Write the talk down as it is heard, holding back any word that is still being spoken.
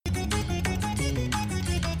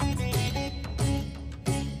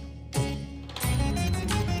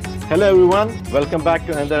Hello, everyone. Welcome back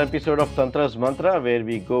to another episode of Tantra's Mantra, where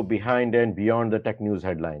we go behind and beyond the tech news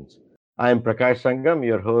headlines. I am Prakash Sangam,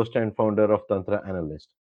 your host and founder of Tantra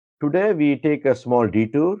Analyst. Today, we take a small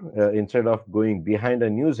detour. Instead of going behind a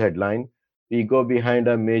news headline, we go behind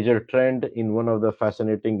a major trend in one of the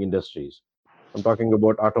fascinating industries. I'm talking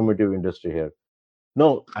about automotive industry here.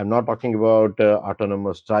 No, I'm not talking about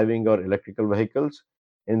autonomous driving or electrical vehicles.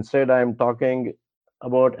 Instead, I'm talking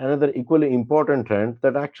about another equally important trend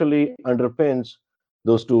that actually underpins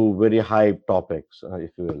those two very hype topics, if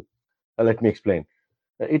you will. Let me explain.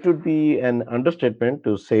 It would be an understatement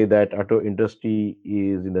to say that auto industry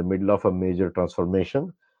is in the middle of a major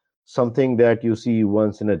transformation, something that you see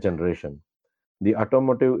once in a generation. The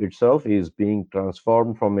automotive itself is being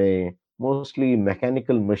transformed from a mostly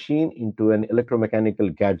mechanical machine into an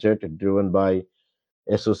electromechanical gadget driven by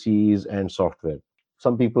SOCs and software.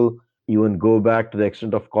 Some people even go back to the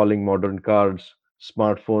extent of calling modern cars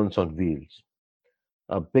smartphones on wheels.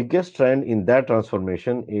 A biggest trend in that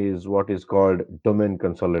transformation is what is called domain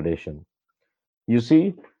consolidation. You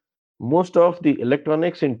see, most of the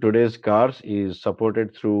electronics in today's cars is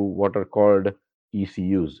supported through what are called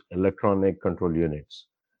ECUs, electronic control units.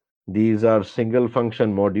 These are single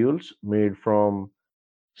function modules made from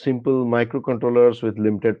simple microcontrollers with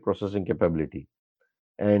limited processing capability.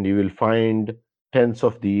 And you will find tens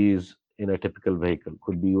of these in a typical vehicle,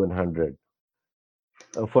 could be even 100.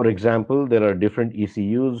 For example, there are different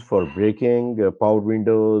ECUs for braking, power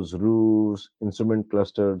windows, roofs, instrument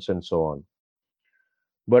clusters, and so on.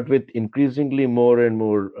 But with increasingly more and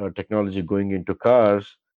more technology going into cars,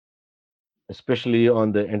 especially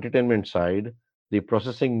on the entertainment side, the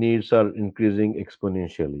processing needs are increasing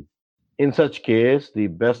exponentially. In such case, the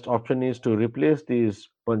best option is to replace these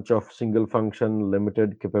bunch of single function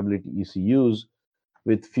limited capability ECUs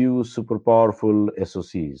with few super powerful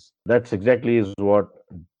SOCs. That's exactly is what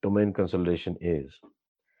domain consolidation is.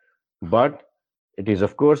 But it is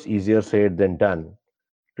of course easier said than done.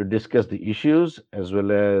 To discuss the issues as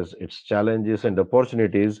well as its challenges and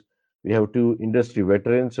opportunities, we have two industry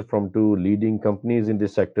veterans from two leading companies in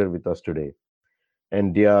this sector with us today.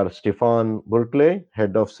 And they are Stefan Burkley,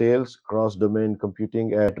 Head of Sales, Cross Domain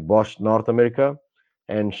Computing at Bosch North America,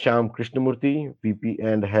 and Sham Krishnamurthy, VP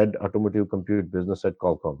and Head Automotive Compute Business at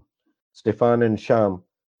Qualcomm. Stefan and Sham,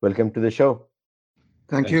 welcome to the show.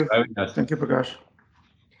 Thank Thanks you. for having us. Thank you, Prakash.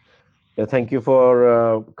 Yeah, thank you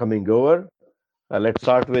for coming over. Let's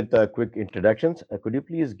start with quick introductions. Could you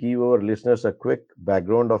please give our listeners a quick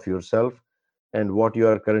background of yourself and what you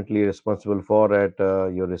are currently responsible for at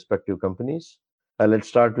your respective companies? Let's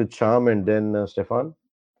start with Sham and then Stefan.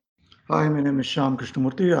 Hi, my name is Shyam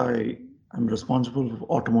Krishnamurthy. I am responsible for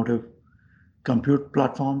automotive compute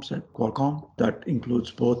platforms at Qualcomm. That includes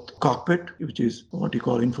both cockpit, which is what you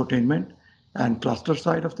call infotainment, and cluster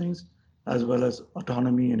side of things, as well as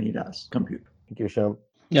autonomy and ADAS compute. Thank you, Sham.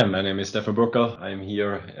 Yeah, my name is Stefan Burkel. I'm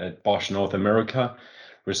here at Bosch North America,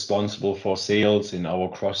 responsible for sales in our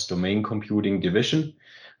cross-domain computing division,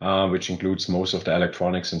 which includes most of the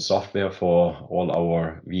electronics and software for all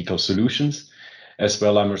our vehicle solutions. As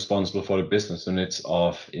well, I'm responsible for the business units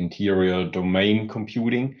of interior domain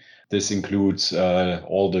computing. This includes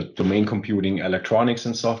all the domain computing electronics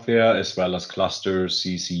and software, as well as clusters,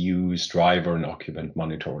 CCUs, driver, and occupant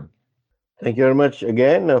monitoring. Thank you very much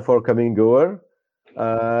again for coming over.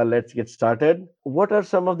 Let's get started. What are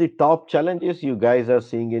some of the top challenges you guys are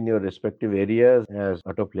seeing in your respective areas as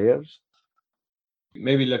auto players?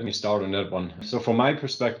 Maybe let me start on that one. So, from my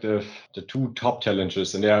perspective, the two top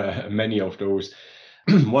challenges, and there are many of those.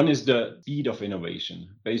 One is the speed of innovation.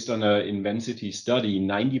 Based on an Invensity study,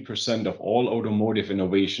 90% of all automotive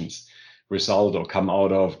innovations result or come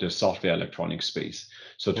out of the software electronic space.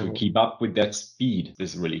 So, to Mhm. keep up with that speed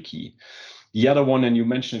is really key. The other one, and you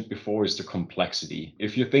mentioned it before, is the complexity.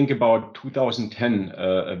 If you think about 2010,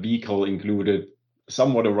 a vehicle included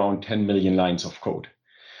somewhat around 10 million lines of code.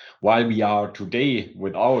 While we are today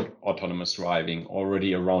without autonomous driving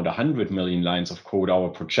already around 100 million lines of code, our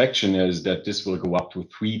projection is that this will go up to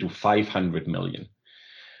 3 to 500 million.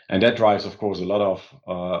 And that drives, of course, a lot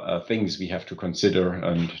of things we have to consider.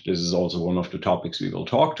 And this is also one of the topics we will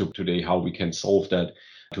talk to today, how we can solve that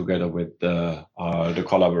together with the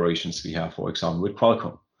collaborations we have, for example, with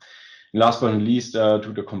Qualcomm. And last but not least,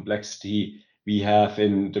 to the complexity we have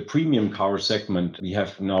in the premium car segment, we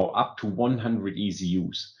have now up to 100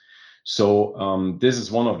 ECUs. So this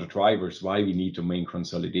is one of the drivers why we need domain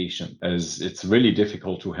consolidation, as it's really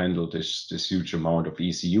difficult to handle this huge amount of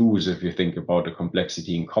ECUs. If you think about the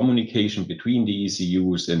complexity in communication between the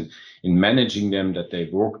ECUs and in managing them, that they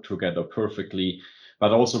work together perfectly,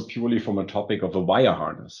 but also purely from a topic of a wire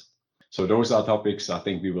harness. So those are topics I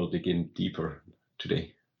think we will dig in deeper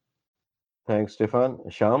today. Thanks, Stefan.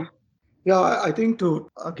 Sham? Yeah, I think to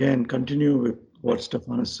again continue with what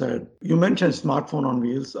Stefan has said, you mentioned smartphone on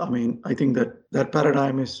wheels. I mean, I think that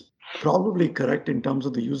paradigm is probably correct in terms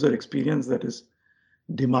of the user experience that is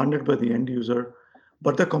demanded by the end user,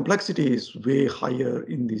 but the complexity is way higher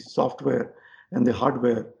in the software and the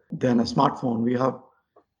hardware than a smartphone. We have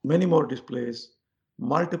many more displays,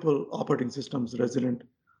 multiple operating systems resident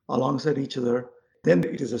alongside each other. Then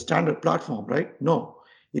it is a standard platform, right? No,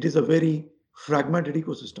 it is a very fragmented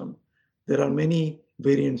ecosystem. There are many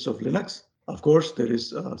variants of Linux. Of course, there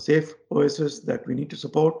is safe OSs that we need to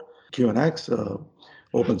support, QNX,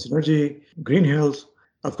 Open Synergy, Green Hills.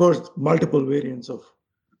 Of course, multiple variants of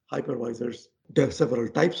hypervisors. There are several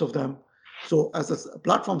types of them. So, as a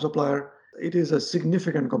platform supplier, it is a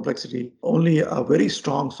significant complexity. Only a very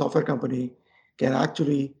strong software company can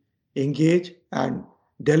actually engage and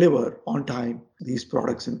deliver on time these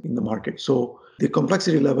products in the market. So, the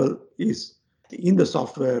complexity level is in the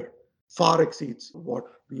software far exceeds what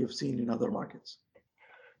we have seen in other markets.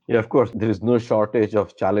 Yeah, of course, there is no shortage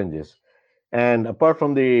of challenges. And apart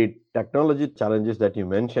from the technology challenges that you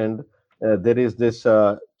mentioned, there is this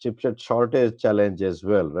chipset shortage challenge as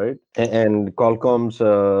well, right? And Qualcomm's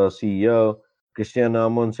CEO, Christian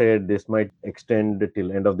Amon, said this might extend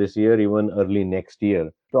till end of this year, even early next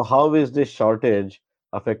year. So how is this shortage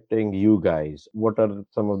affecting you guys? What are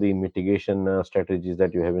some of the mitigation strategies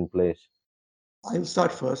that you have in place? I'll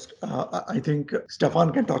start first. I think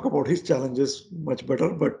Stefan can talk about his challenges much better.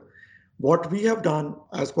 But what we have done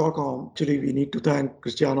as Qualcomm, actually, we need to thank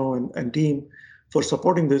Cristiano and team for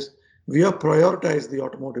supporting this. We have prioritized the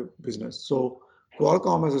automotive business. So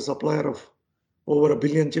Qualcomm, as a supplier of over a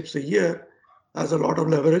billion chips a year, has a lot of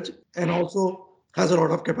leverage and also has a lot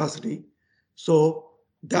of capacity. So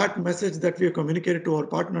that message that we have communicated to our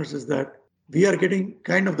partners is that we are getting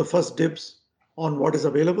kind of the first dibs on what is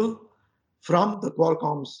available from the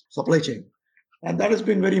Qualcomm's supply chain. And that has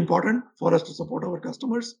been very important for us to support our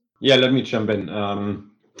customers. Yeah, let me jump in.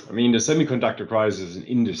 I mean, the semiconductor crisis is an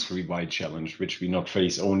industry-wide challenge, which we not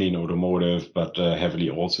face only in automotive, but heavily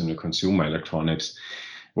also in the consumer electronics.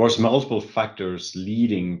 Was multiple factors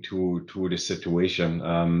leading to the situation.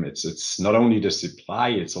 It's not only the supply,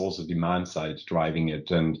 it's also demand side driving it.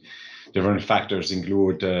 And different factors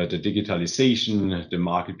include the digitalization, the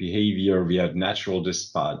market behavior. We had natural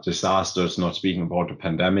disasters, not speaking about the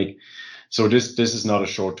pandemic. So this is not a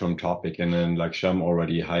short-term topic. And then like Sham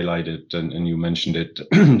already highlighted and you mentioned it,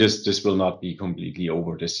 this will not be completely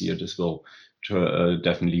over this year. This will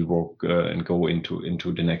definitely work and go into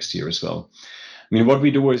the next year as well. I mean, what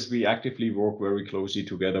we do is we actively work very closely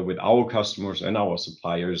together with our customers and our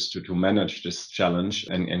suppliers to manage this challenge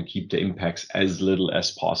and keep the impacts as little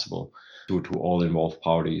as possible to all involved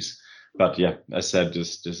parties. But yeah, as said,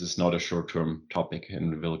 this is not a short-term topic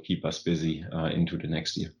and will keep us busy into the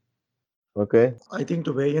next year. Okay. I think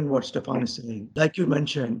to weigh in what Stefan is saying, like you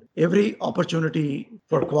mentioned, every opportunity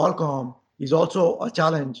for Qualcomm is also a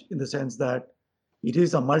challenge in the sense that it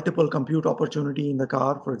is a multiple compute opportunity in the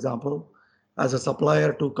car, for example. As a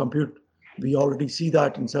supplier to compute, we already see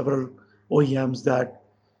that in several OEMs that,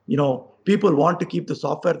 people want to keep the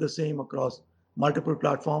software the same across multiple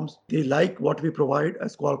platforms. They like what we provide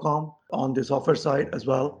as Qualcomm on the software side as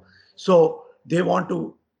well. So they want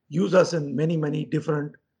to use us in many, many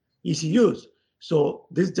different ECUs. So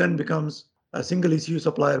this then becomes a single ECU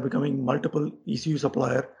supplier becoming multiple ECU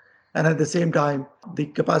supplier. And at the same time, the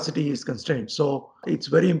capacity is constrained. So it's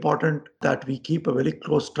very important that we keep a very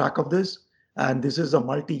close track of this. And this is a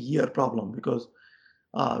multi-year problem because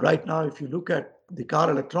right now, if you look at the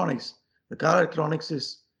car electronics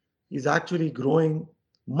is actually growing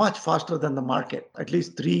much faster than the market, at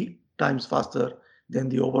least 3 times faster than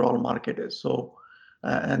the overall market is. So,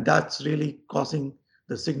 and that's really causing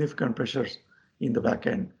the significant pressures in the back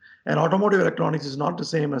end. And automotive electronics is not the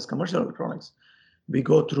same as commercial electronics. We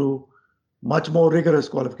go through much more rigorous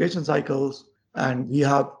qualification cycles, and we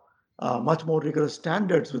have much more rigorous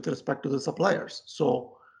standards with respect to the suppliers.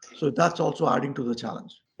 So that's also adding to the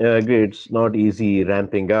challenge. Yeah, I agree. It's not easy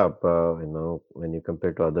ramping up, when you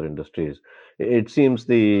compare to other industries. It seems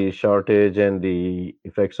the shortage and the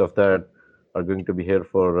effects of that are going to be here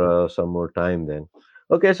for some more time then.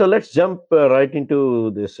 Okay, so let's jump right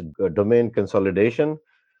into this domain consolidation.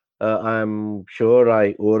 I'm sure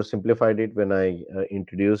I oversimplified it when I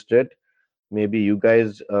introduced it. Maybe you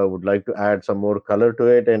guys would like to add some more color to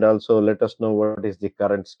it and also let us know what is the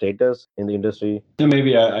current status in the industry. Yeah,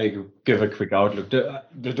 maybe I give a quick outlook.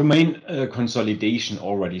 The domain consolidation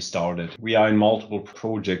already started. We are in multiple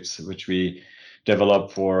projects which we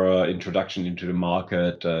develop for introduction into the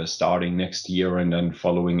market starting next year and then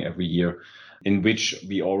following every year, in which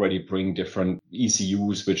we already bring different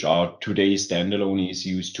ECUs, which are today's standalone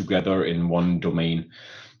ECUs, together in one domain.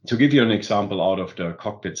 To give you an example out of the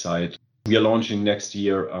cockpit side, we are launching next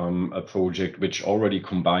year a project which already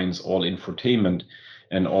combines all infotainment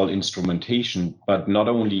and all instrumentation, but not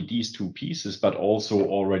only these two pieces, but also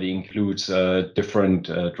already includes different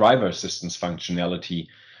driver assistance functionality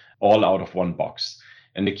all out of one box.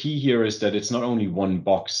 And the key here is that it's not only one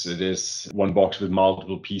box, it is one box with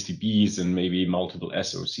multiple PCBs and maybe multiple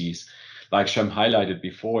SoCs. Like Shyam highlighted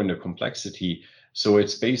before in the complexity, so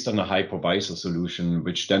it's based on a hypervisor solution,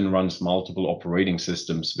 which then runs multiple operating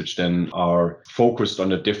systems, which then are focused on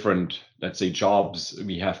the different, let's say, jobs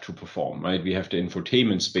we have to perform, right? We have the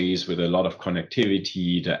infotainment space with a lot of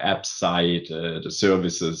connectivity, the app side, the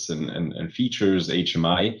services and features,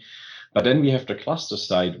 HMI. But then we have the cluster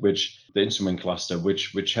side, the instrument cluster,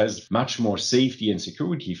 which has much more safety and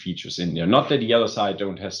security features in there. Not that the other side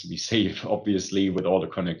don't have to be safe, obviously, with all the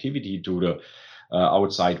connectivity to the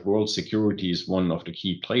outside world. Security is one of the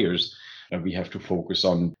key players that we have to focus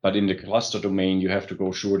on. But in the cluster domain, you have to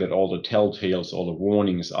go sure that all the telltales, all the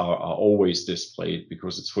warnings are always displayed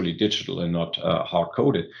because it's fully digital and not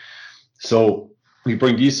hard-coded. So we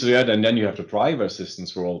bring these together, and then you have the driver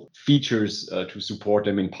assistance world features to support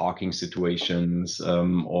them in parking situations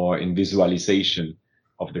or in visualization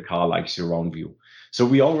of the car, like surround view. So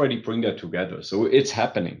we already bring that together. So it's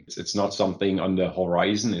happening. It's not something on the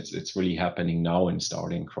horizon. It's really happening now and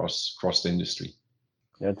starting across the industry.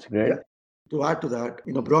 That's great. Yeah. To add to that,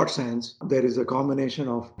 in a broad sense, there is a combination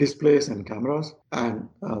of displays and cameras, and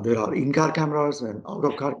there are in-car cameras and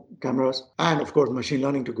out-of-car cameras, and of course, machine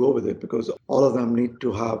learning to go with it, because all of them need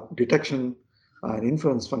to have detection and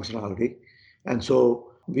inference functionality. And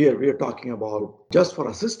so we are talking about, just for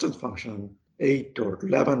assistance function, 8 or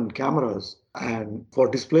 11 cameras, and for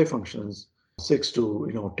display functions, 6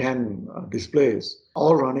 to 10 displays,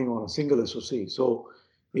 all running on a single SoC. So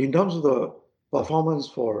in terms of the performance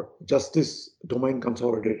for just this domain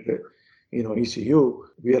consolidated ECU,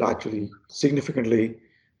 we are actually significantly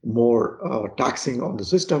more taxing on the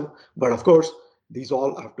system. But of course, these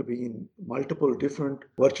all have to be in multiple different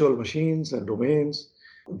virtual machines and domains.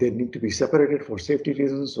 They need to be separated for safety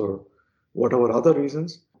reasons or whatever other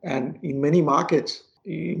reasons. And in many markets,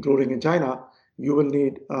 including in China, you will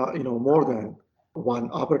need more than one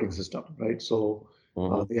operating system, right? So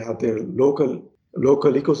they have their local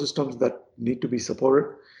ecosystems that need to be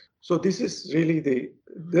supported. So this is really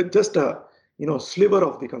just a sliver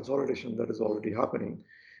of the consolidation that is already happening.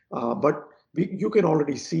 But you can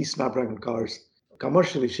already see Snapdragon cars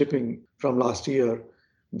commercially shipping from last year,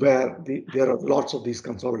 where there are lots of these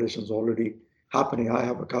consolidations already happening. I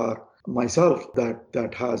have a car myself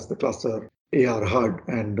that has the cluster AR HUD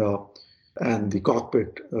and the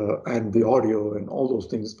cockpit and the audio and all those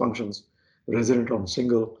things functions resident on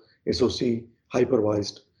single SoC,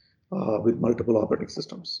 hypervised with multiple operating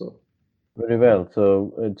systems. So very well.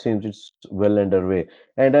 So it seems it's well underway,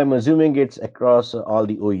 and I'm assuming it's across all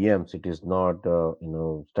the OEMs. It is not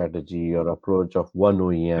strategy or approach of one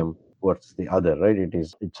OEM towards the other, right?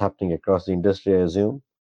 It's happening across the industry, I assume.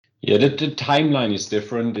 Yeah, the timeline is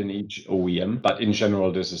different in each OEM, but in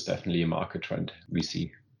general, this is definitely a market trend we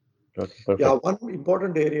see. Okay, perfect. Yeah, one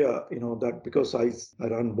important area, that because I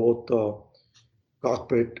run both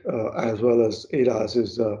cockpit as well as ADAS,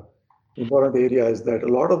 is important area is that a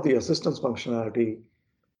lot of the assistance functionality,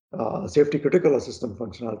 safety critical assistance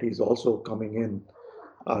functionality, is also coming in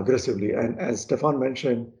aggressively. And as Stefan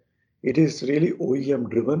mentioned, it is really OEM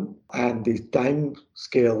driven, and the time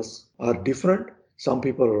scales are different. Some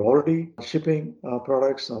people are already shipping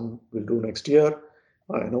products, some will do next year.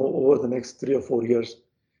 I know over the next 3 or 4 years,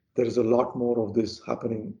 there is a lot more of this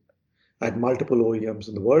happening at multiple OEMs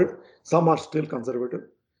in the world. Some are still conservative,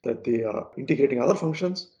 that they are integrating other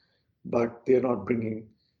functions, but they're not bringing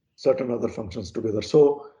certain other functions together.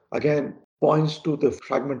 So again, points to the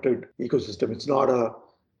fragmented ecosystem. It's not a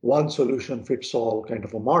one solution fits all kind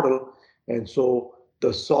of a model. And so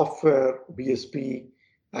the software, BSP,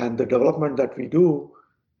 and the development that we do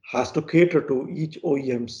has to cater to each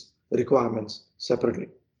OEM's requirements separately.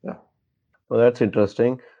 Yeah. Well, that's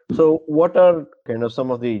interesting. So what are kind of some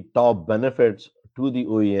of the top benefits to the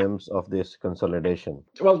OEMs of this consolidation?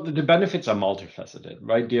 Well, the benefits are multifaceted,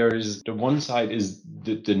 right? There is the one side is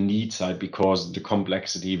the need side, because the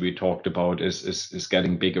complexity we talked about is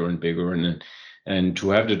getting bigger and bigger, and to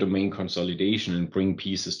have the domain consolidation and bring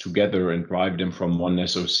pieces together and drive them from one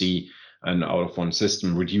SoC and out of one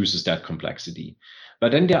system reduces that complexity.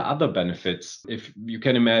 But then there are other benefits. If you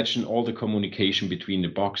can imagine all the communication between the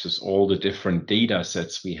boxes, all the different data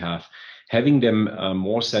sets we have, having them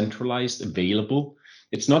more centralized, available.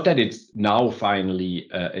 It's not that it now finally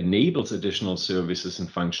enables additional services and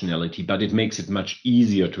functionality, but it makes it much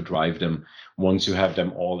easier to drive them once you have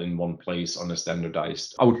them all in one place on a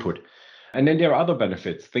standardized output. And then there are other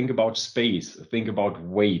benefits. Think about space, think about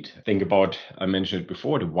weight, think about, I mentioned it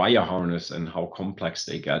before, the wire harness and how complex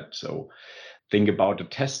they get. So think about the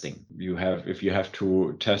testing. If you have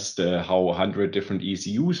to test how 100 different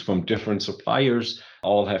ECUs from different suppliers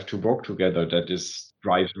all have to work together,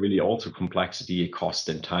 drives really also complexity, cost,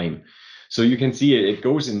 and time. So you can see it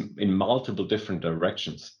goes in multiple different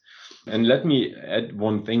directions. And let me add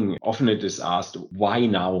one thing. Often it is asked, why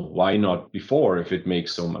now? Why not before, if it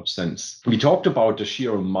makes so much sense? We talked about the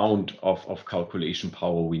sheer amount of calculation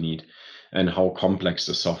power we need and how complex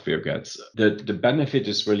the software gets. The benefit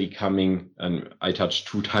is really coming, and I touched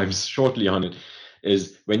 2 times shortly on it,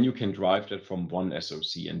 is when you can drive that from one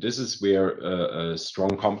SoC. And this is where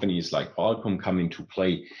strong companies like Qualcomm come into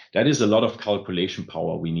play. That is a lot of calculation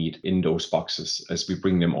power we need in those boxes as we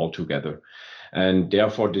bring them all together. And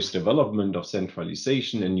therefore, this development of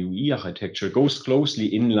centralization and UE architecture goes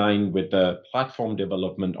closely in line with the platform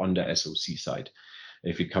development on the SoC side.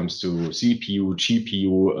 If it comes to CPU,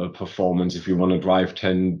 GPU performance, if you want to drive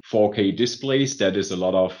 10 4K displays, that is a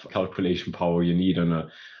lot of calculation power you need on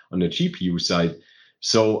the GPU side.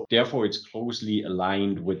 So therefore, it's closely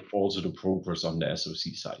aligned with also the progress on the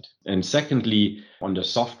SoC side. And secondly, on the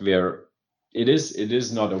software, it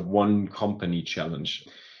is not a one company challenge.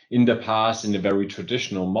 In the past, in a very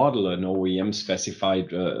traditional model, an OEM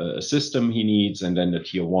specified a system he needs, and then the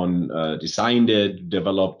tier one designed it,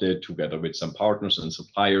 developed it together with some partners and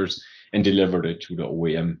suppliers, and delivered it to the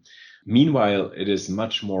OEM. Meanwhile, it is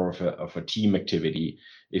much more of a team activity.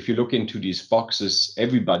 If you look into these boxes,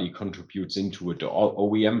 everybody contributes into it. The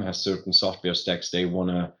OEM has certain software stacks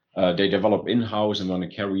they develop in-house and want to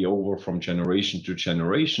carry over from generation to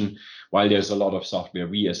generation, while there's a lot of software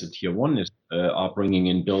we as a tier one are bringing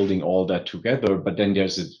in, building all that together. But then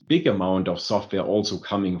there's a big amount of software also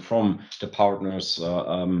coming from the partners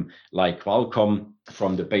like Qualcomm,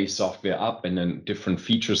 from the base software up, and then different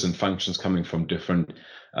features and functions coming from different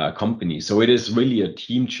companies. So it is really a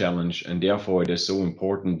team challenge, and therefore it is so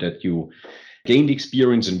important that you gained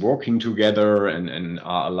experience in working together and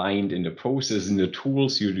are aligned in the process, in the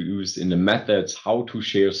tools you use, in the methods, how to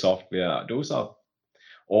share software. Those are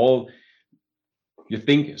all, you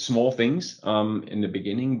think, small things in the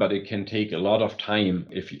beginning, but it can take a lot of time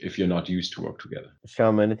if you're not used to work together.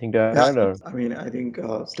 Sham, anything to add? Yeah, I mean, I think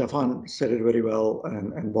Stefan said it very well,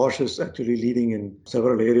 and Bosch is actually leading in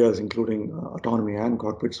several areas, including autonomy and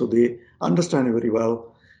cockpit, so they understand it very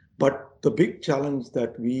well. But the big challenge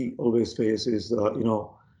that we always face is,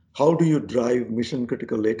 how do you drive mission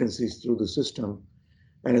critical latencies through the system?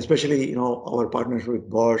 And especially, our partnership with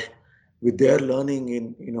Bosch, with their learning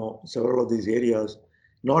in, several of these areas,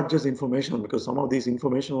 not just informational, because some of these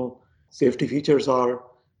informational safety features are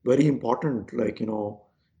very important, like,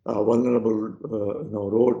 vulnerable,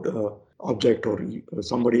 road object, or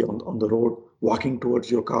somebody on the road walking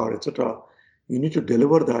towards your car, etc. You need to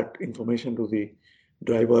deliver that information to the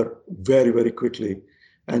driver very, very quickly.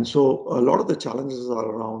 And so a lot of the challenges are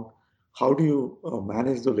around how do you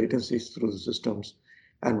manage the latencies through the systems,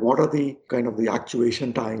 and what are the kind of the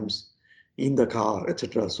actuation times in the car,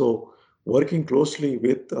 etc. So working closely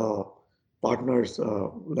with partners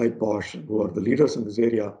like Bosch, who are the leaders in this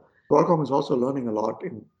area, Qualcomm is also learning a lot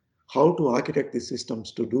in how to architect these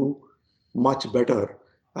systems to do much better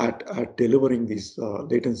at delivering these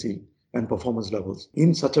latency and performance levels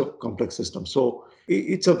in such a complex system. So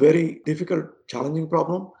it's a very difficult, challenging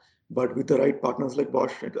problem, but with the right partners like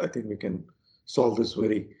Bosch, I think we can solve this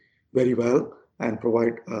very, very well and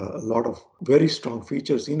provide a lot of very strong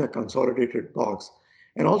features in a consolidated box.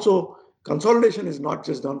 And also, consolidation is not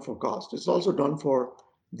just done for cost, it's also done for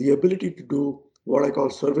the ability to do what I call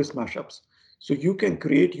service mashups. So you can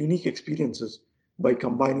create unique experiences by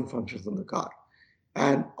combining functions in the car.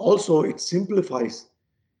 And also, it simplifies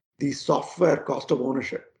the software cost of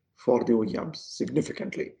ownership for the OEMs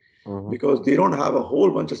significantly, because they don't have a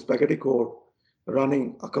whole bunch of spaghetti code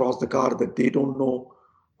running across the car that they don't know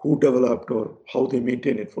who developed or how they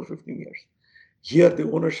maintain it for 15 years. Here,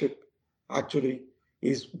 the ownership actually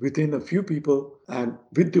is within a few people and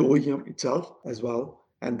with the OEM itself as well.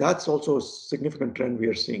 And that's also a significant trend we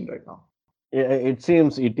are seeing right now. Yeah, it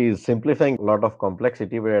seems it is simplifying a lot of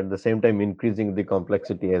complexity, but at the same time increasing the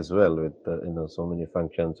complexity as well with so many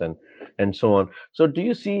functions and so on. So, do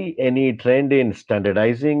you see any trend in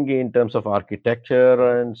standardizing in terms of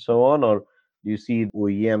architecture and so on, or do you see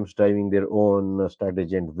OEMs driving their own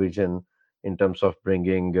strategy and vision in terms of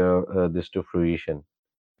bringing this to fruition?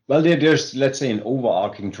 Well, there's, let's say, an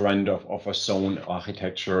overarching trend of a zone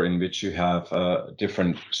architecture in which you have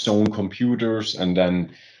different zone computers and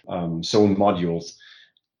then zone modules.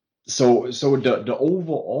 So the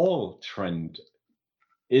overall trend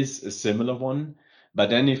is a similar one. But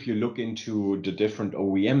then if you look into the different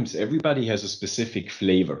OEMs, everybody has a specific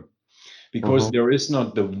flavor because Hmm. there is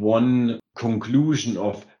not the one conclusion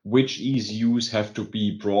of which ECUs have to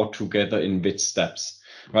be brought together in which steps,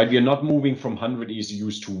 right? We are not moving from 100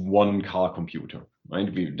 ECUs to one car computer, right?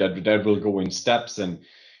 That will go in steps, and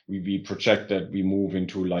we project that we move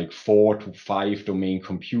into like 4 to 5 domain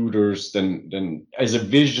computers. Then as a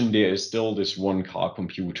vision, there is still this one car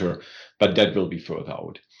computer, but that will be further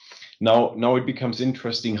out. Now it becomes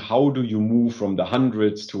interesting. How do you move from the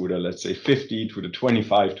hundreds to the, let's say, 50 to the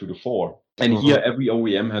 25 to the 4? And Hmm. here every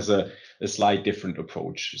OEM has a slight different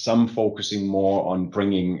approach. Some focusing more on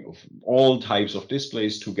bringing all types of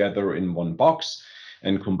displays together in one box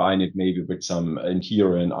and combine it maybe with some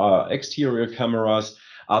interior and exterior cameras.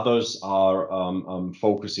 Others are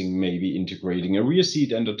focusing, maybe integrating a rear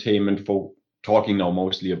seat entertainment, talking now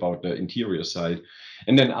mostly about the interior side.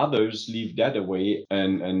 And then others leave that away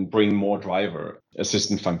and bring more driver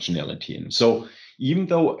assistant functionality in. So even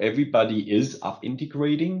though everybody is up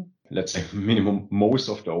integrating, let's say minimum most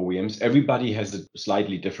of the OEMs, everybody has a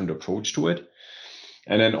slightly different approach to it.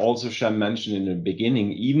 And then also Shyam mentioned in the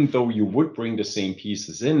beginning, even though you would bring the same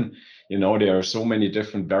pieces in, there are so many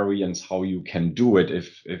different variants how you can do it.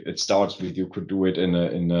 If it starts with, you could do it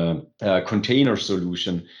in a container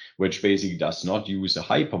solution, which basically does not use a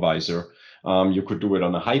hypervisor. You could do it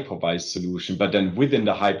on a hypervised solution, but then within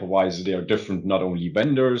the hypervisor, there are different, not only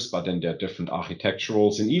vendors, but then there are different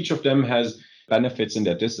architecturals, and each of them has benefits and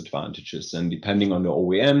their disadvantages. And depending on the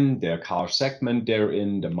OEM, their car segment they're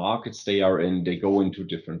in, the markets they are in, they go into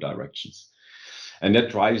different directions. And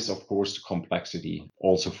that drives, of course, the complexity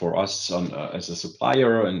also for us as a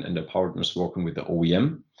supplier and the partners working with the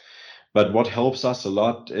OEM. But what helps us a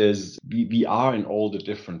lot is we are in all the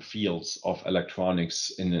different fields of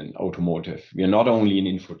electronics in an automotive. We are not only an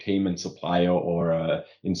infotainment supplier or an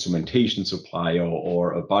instrumentation supplier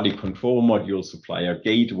or a body control module supplier,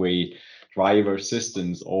 gateway, driver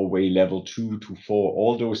assistance, all way level 2 to 4,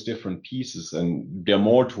 all those different pieces. And there are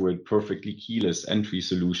more to it, perfectly keyless entry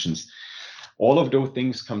solutions. All of those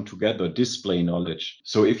things come together, display knowledge.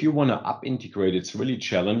 So if you want to up integrate, it's really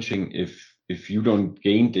challenging if you don't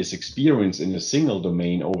gain this experience in a single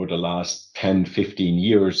domain over the last 10, 15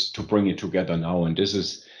 years to bring it together now. And this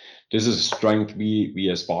is a strength we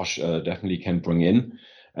as Bosch definitely can bring in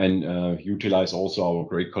and utilize also our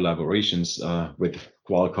great collaborations with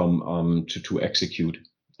Qualcomm to execute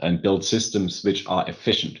and build systems which are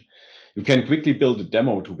efficient. You can quickly build a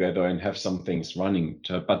demo together and have some things running,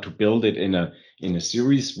 but to build it in a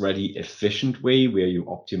series ready, efficient way where you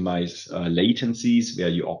optimize latencies, where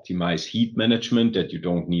you optimize heat management, that you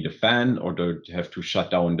don't need a fan or don't have to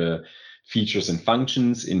shut down the features and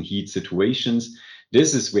functions in heat situations.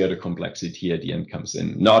 This is where the complexity at the end comes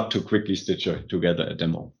in, not to quickly stitch together a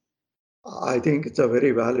demo. I think it's a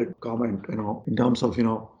very valid comment, in terms of,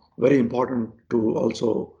 very important to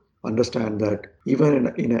also understand that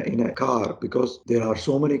even in a car, because there are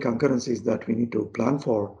so many concurrencies that we need to plan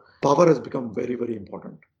for, power has become very, very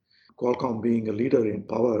important. Qualcomm being a leader in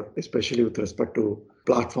power, especially with respect to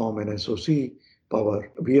platform and SoC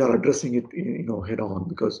power, we are addressing it, head on,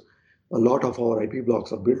 because a lot of our IP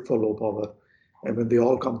blocks are built for low power. And when they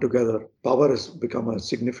all come together, power has become a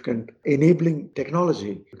significant enabling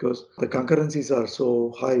technology because the concurrencies are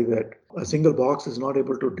so high that a single box is not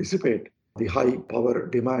able to dissipate the high power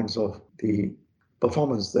demands of the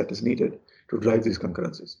performance that is needed to drive these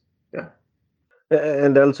concurrencies. Yeah.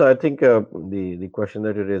 And also, I think the question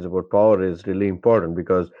that you raised about power is really important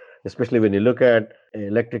because, especially when you look at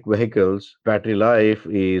electric vehicles, battery life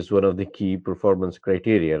is one of the key performance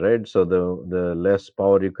criteria, right? So the less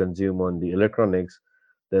power you consume on the electronics,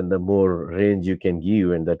 then the more range you can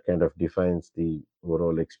give, and that kind of defines the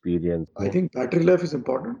overall experience. I think battery life is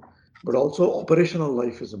important, but also operational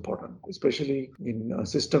life is important, especially in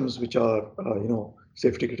systems which are,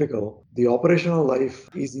 safety critical. The operational life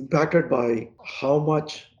is impacted by how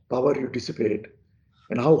much power you dissipate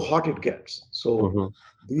and how hot it gets. So Hmm.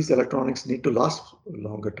 these electronics need to last a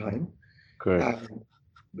longer time. Correct. And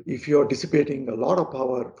if you're dissipating a lot of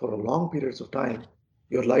power for a long periods of time,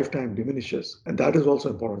 your lifetime diminishes. And that is also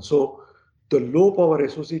important. So the low power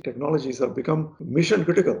SoC technologies have become mission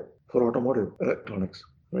critical for automotive electronics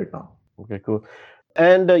right now. Okay, cool.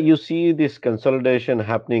 And you see this consolidation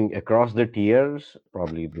happening across the tiers.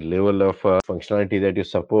 Probably the level of functionality that you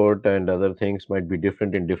support and other things might be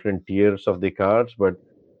different in different tiers of the cars, but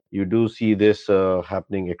you do see this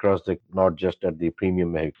happening across the, not just at the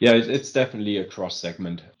premium vehicle. Yeah, it's definitely a cross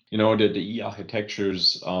segment. The E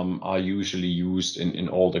architectures are usually used in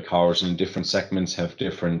all the cars, and different segments have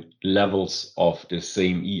different levels of the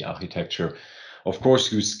same E architecture. Of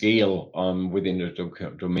course, you scale within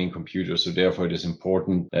the domain computer, so therefore it is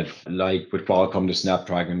important that, like with Qualcomm, the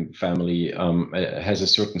Snapdragon family has a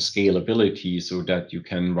certain scalability so that you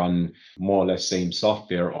can run more or less same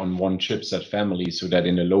software on one chipset family, so that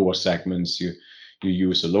in the lower segments you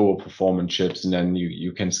use the lower performance chips, and then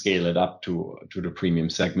you can scale it up to the premium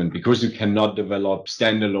segment, because you cannot develop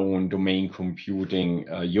standalone domain computing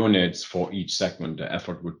units for each segment. The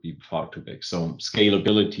effort would be far too big. So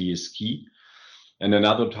scalability is key. And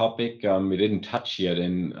another topic we didn't touch yet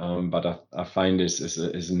but I find this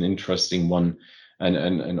is an interesting one,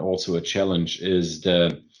 and also a challenge, is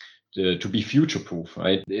to be future proof,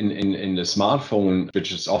 right? In the smartphone,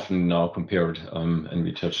 which is often now compared, and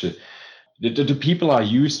we touched it, the people are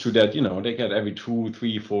used to that. They get every 2,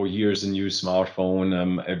 3, 4 years a new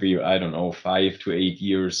smartphone. Every, I don't know, 5 to 8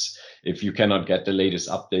 years. If you cannot get the latest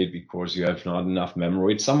update because you have not enough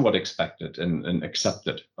memory, it's somewhat expected and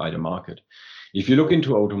accepted by the market. If you look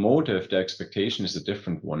into automotive, the expectation is a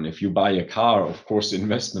different one. If you buy a car, of course, the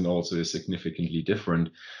investment also is significantly different.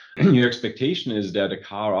 Your expectation is that a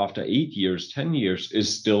car after 8 years, 10 years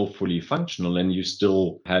is still fully functional, and you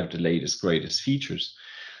still have the latest, greatest features.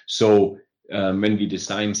 So when we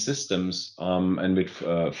design systems and with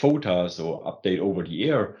FOTAs or update over the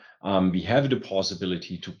air, we have the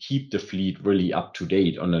possibility to keep the fleet really up to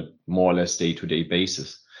date on a more or less day-to-day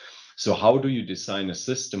basis. So how do you design a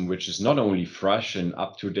system which is not only fresh and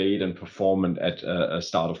up to date and performant at a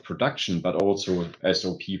start of production, but also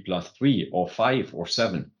SOP plus 3 or 5 or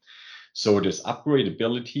 7? So this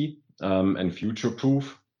upgradability and future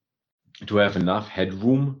proof, to have enough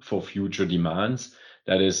headroom for future demands,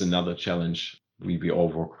 that is another challenge we all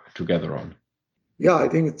work together on. Yeah, I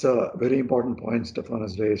think it's a very important point Stefan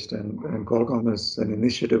has raised, and Qualcomm has an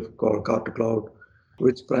initiative called Car to Cloud,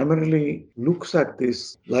 which primarily looks at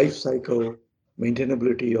this life cycle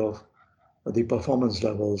maintainability of the performance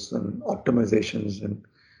levels and optimizations and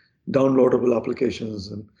downloadable applications.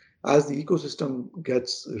 And as the ecosystem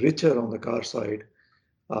gets richer on the car side,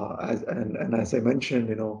 and as I mentioned,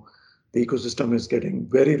 the ecosystem is getting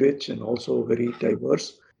very rich and also very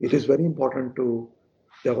diverse. It is very important to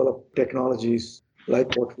develop technologies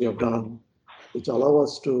like what we have done, which allow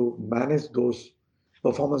us to manage those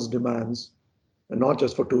performance demands, and not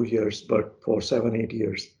just for 2 years, but for 7, 8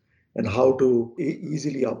 years, and how to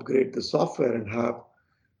easily upgrade the software and have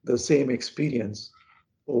the same experience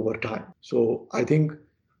over time. So I think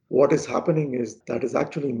what is happening is that is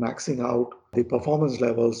actually maxing out the performance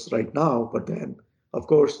levels right now. But then, of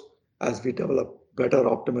course, as we develop better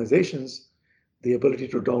optimizations, the ability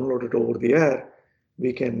to download it over the air,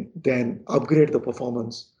 we can then upgrade the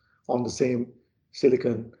performance on the same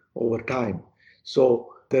silicon over time.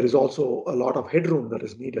 So there is also a lot of headroom that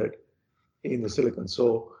is needed in the silicon.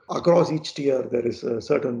 So across each tier, there is a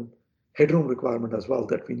certain headroom requirement as well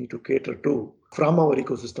that we need to cater to from our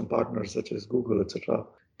ecosystem partners such as Google, etc.,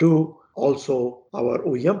 to also our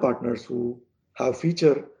OEM partners who have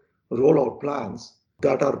feature rollout plans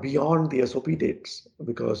that are beyond the SOP dates,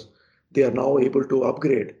 because they are now able to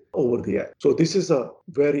upgrade over the air. So this is a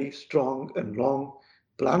very strong and long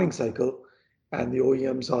planning cycle, and the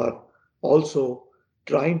OEMs are also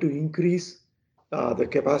trying to increase the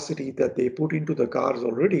capacity that they put into the cars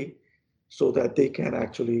already, so that they can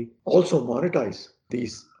actually also monetize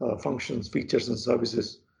these functions, features, and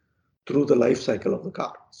services through the life cycle of the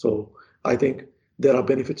car. So I think there are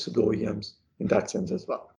benefits to the OEMs in that sense as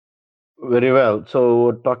well. Very well.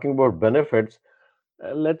 So, talking about benefits,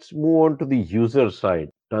 let's move on to the user side.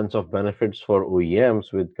 Tons of benefits for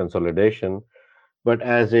OEMs with consolidation. But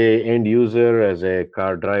as a end user, as a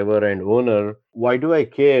car driver and owner, why do I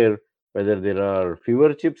care whether there are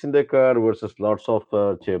fewer chips in the car versus lots of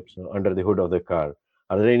chips under the hood of the car?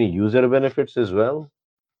 Are there any user benefits as well?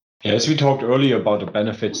 As we talked earlier about the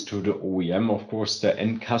benefits to the OEM, of course, the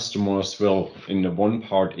end customers will, in the one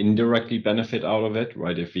part, indirectly benefit out of it,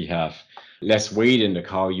 right? If we have less weight in the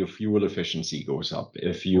car, your fuel efficiency goes up.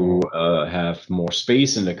 If you have more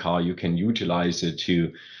space in the car, you can utilize it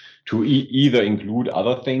to either include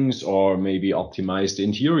other things or maybe optimize the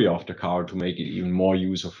interior of the car to make it even more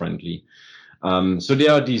user friendly. So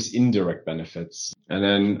there are these indirect benefits. And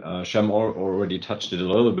then Shyam already touched it a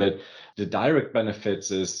little bit. The direct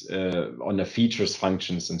benefits is on the features,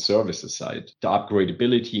 functions, and services side. The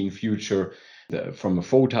upgradability in future from a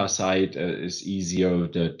photo side is easier.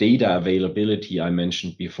 The data availability I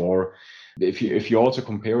mentioned before. If you also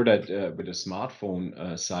compare that with the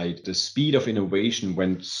smartphone side, the speed of innovation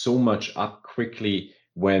went so much up quickly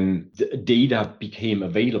when the data became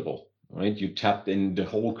available. Right, you tapped in the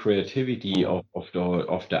whole creativity of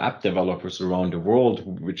the app developers around the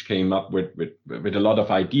world, which came up with a lot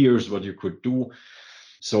of ideas what you could do.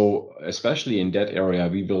 So especially in that area,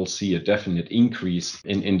 we will see a definite increase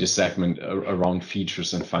in the segment around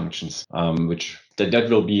features and functions, which that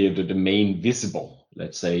will be the main visible,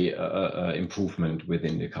 let's say, improvement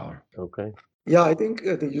within the car. Okay. Yeah, I think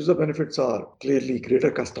the user benefits are clearly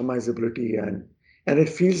greater customizability, and it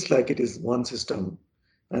feels like it is one system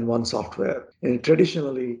and one software. And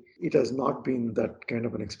traditionally, it has not been that kind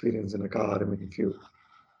of an experience in a car. I mean, if you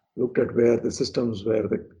looked at where the systems were,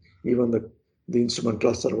 even the instrument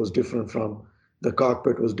cluster was different from the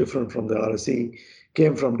cockpit, was different from the RSE,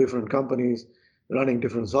 came from different companies running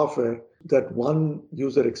different software. That one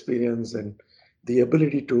user experience and the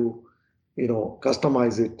ability to,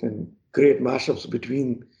 customize it and create mashups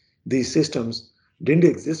between these systems didn't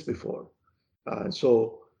exist before.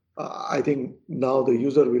 So I think now the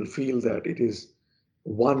user will feel that it is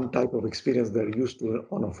one type of experience they're used to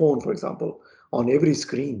on a phone, for example, on every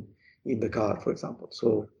screen in the car, for example.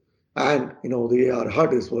 So, and the AR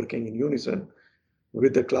HUD is working in unison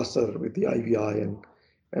with the cluster, with the IVI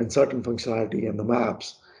and certain functionality and the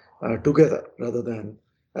maps together rather than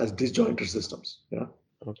as disjointed systems. Yeah.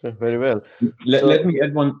 Okay, very well. Let me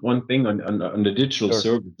add one thing on the digital Sure.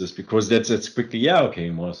 services, because that's quickly,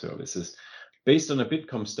 more services. Based on a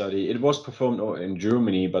Bitkom study, it was performed in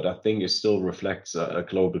Germany, but I think it still reflects a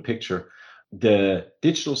global picture. The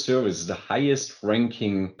digital service is the highest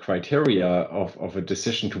ranking criteria of a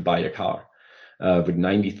decision to buy a car, with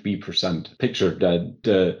 93%. Picture that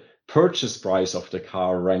the purchase price of the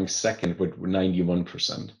car ranks second with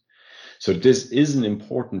 91%. So this is an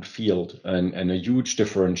important field and a huge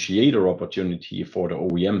differentiator opportunity for the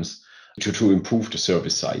OEMs to improve the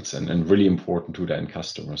service sites and really important to the end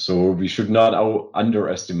customer. So we should not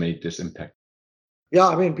underestimate this impact. Yeah,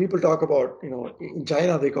 I mean, people talk about, in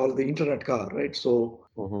China, they call it the internet car, right? So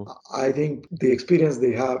I think the experience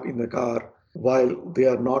they have in the car while they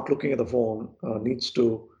are not looking at the phone needs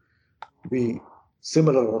to be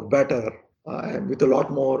similar or better and with a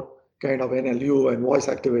lot more kind of NLU and voice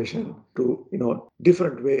activation to,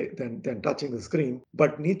 different way than touching the screen,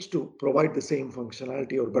 but needs to provide the same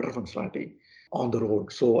functionality or better functionality on the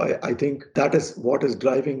road. So I think that is what is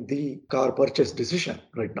driving the car purchase decision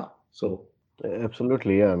right now. So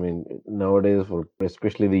absolutely, yeah. I mean, nowadays, for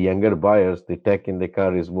especially the younger buyers, the tech in the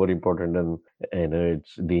car is more important than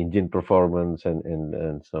it's the engine performance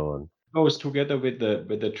and so on. Goes together with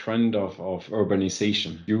the trend of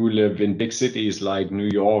urbanization. You live in big cities like New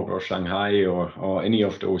York or Shanghai or any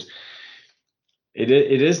of those. It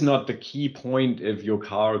is not the key point if your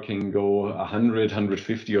car can go 100,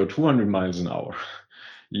 150 or 200 miles an hour.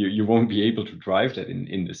 You won't be able to drive that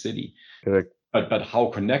in the city. Correct. But how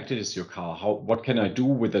connected is your car? What can I do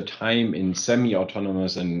with the time in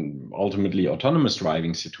semi-autonomous and ultimately autonomous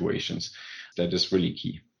driving situations? That is really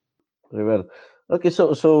key. Very well. Okay,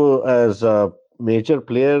 so as major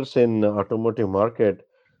players in the automotive market,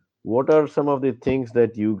 what are some of the things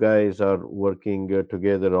that you guys are working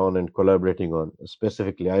together on and collaborating on?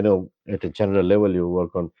 Specifically, I know at a general level you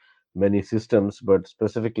work on many systems, but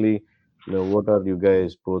specifically, what are you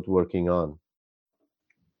guys both working on?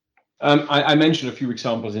 I mentioned a few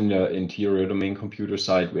examples in the interior domain computer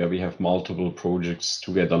side where we have multiple projects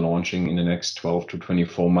together launching in the next 12 to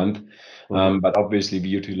 24 months. But obviously we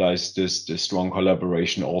utilize this strong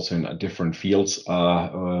collaboration also in different fields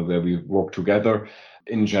where we work together.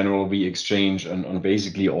 In general, we exchange on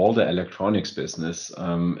basically all the electronics business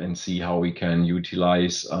and see how we can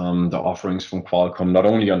utilize the offerings from Qualcomm, not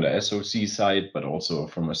only on the SoC side, but also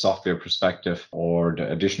from a software perspective or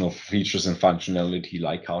the additional features and functionality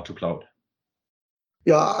like car to cloud.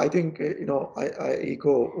 Yeah, I think, I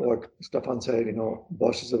echo what Stefan said.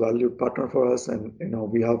 Bosch is a valued partner for us, and,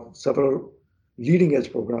 we have several leading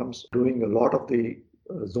edge programs doing a lot of the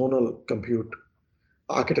zonal compute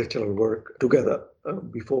architectural work together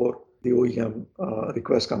before the OEM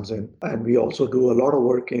request comes in. And we also do a lot of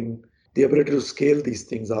work in the ability to scale these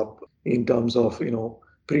things up in terms of,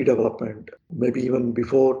 pre-development, maybe even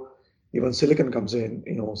before even silicon comes in,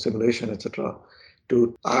 simulation, etc.,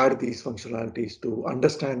 to add these functionalities to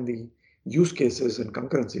understand the use cases and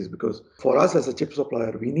concurrencies, because for us as a chip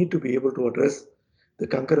supplier, we need to be able to address the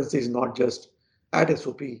concurrencies not just at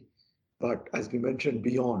SOP, but as we mentioned,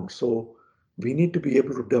 beyond. So we need to be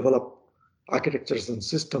able to develop architectures and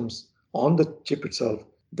systems on the chip itself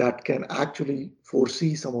that can actually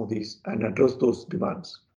foresee some of these and address those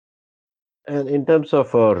demands. And in terms of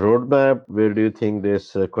a roadmap, where do you think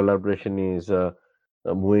this collaboration is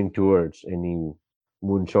moving towards? Any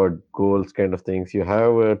moonshot goals kind of things you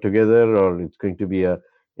have together, or it's going to be a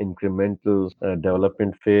incremental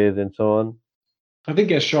development phase and so on? I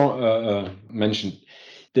think as Sean mentioned,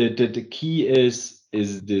 the key is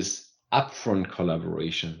this upfront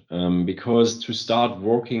collaboration, because to start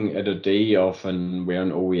working at a day of where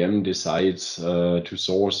an OEM decides to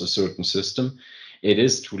source a certain system, it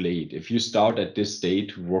is too late. If you start at this day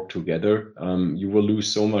to work together, you will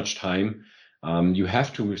lose so much time. You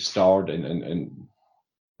have to start and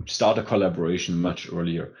start a collaboration much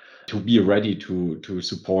earlier to be ready to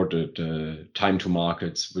support the time to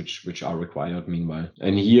markets which are required meanwhile.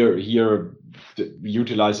 And here we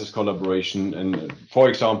utilize this collaboration. And for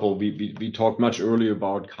example, we talked much earlier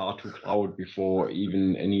about car to cloud before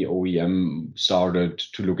even any OEM started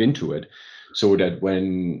to look into it, so that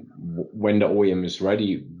when the OEM is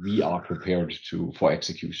ready, we are prepared for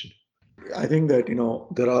execution. I think that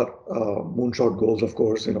there are moonshot goals. Of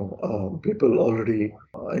course, people already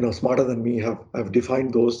smarter than me have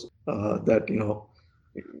defined those, that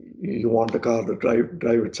you want the car to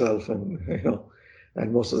drive itself, and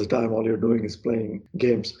and most of the time all you're doing is playing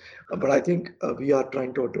games. But I think we are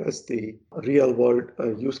trying to address the real world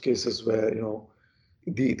use cases where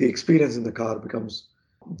the experience in the car becomes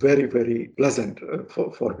very, very pleasant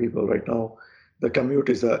for people. Right now, the commute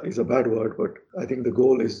is a bad word, but I think the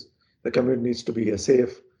goal is the commute needs to be a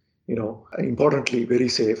safe, importantly very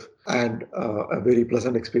safe, and a very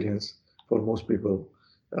pleasant experience for most people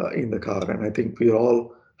in the car. And I think we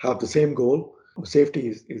all have the same goal. Safety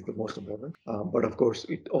is the most important, but of course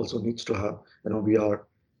it also needs to have. We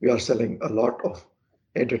are selling a lot of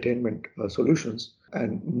entertainment solutions,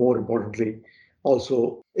 and more importantly,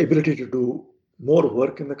 also ability to do more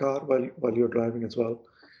work in the car while you're driving as well,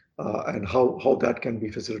 and how that can be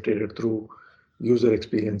facilitated through user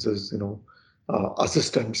experiences,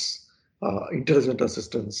 assistants, intelligent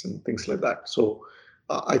assistants, and things like that. So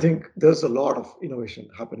I think there's a lot of innovation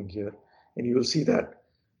happening here, and you will see that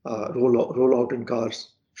roll out in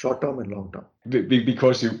cars, short term and long term.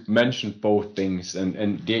 Because you mentioned both things,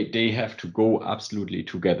 and they have to go absolutely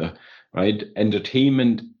together, right?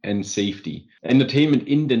 Entertainment and safety. Entertainment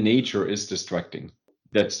in the nature is distracting.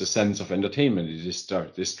 That's the sense of entertainment.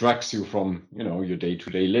 It distracts you from your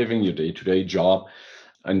day-to-day living, your day-to-day job,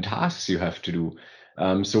 and tasks you have to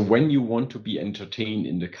do. So when you want to be entertained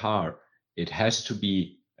in the car, it has to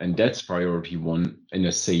be, and that's priority one, in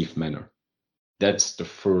a safe manner. That's the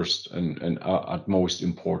first and utmost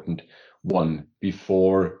important one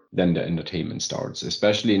before then the entertainment starts,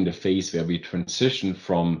 especially in the phase where we transition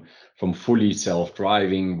from fully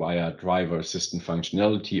self-driving via driver assistant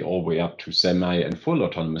functionality all the way up to semi and full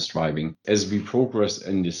autonomous driving. As we progress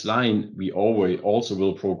in this line, we always also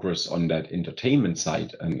will progress on that entertainment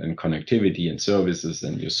side and connectivity and services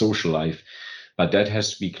and your social life, but that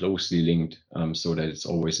has to be closely linked, so that it's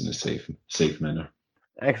always in a safe manner.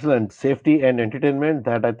 Excellent. Safety and entertainment.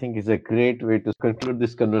 That I think is a great way to conclude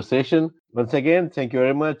this conversation. Once again, thank you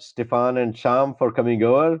very much, Stefan and Sham, for coming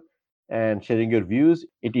over and sharing your views.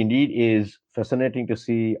 It indeed is fascinating to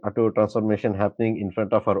see auto transformation happening in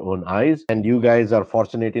front of our own eyes. And you guys are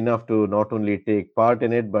fortunate enough to not only take part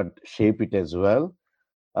in it, but shape it as well.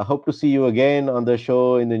 I hope to see you again on the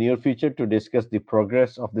show in the near future to discuss the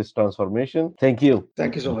progress of this transformation. Thank you.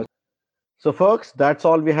 Thank you so much. So, folks, that's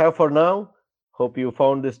all we have for now. Hope you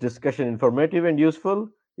found this discussion informative and useful.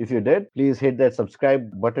 If you did, please hit that subscribe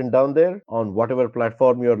button down there on whatever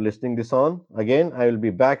platform you're listening this on. Again, I will be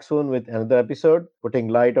back soon with another episode, putting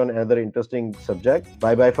light on another interesting subject.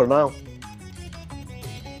 Bye bye for now.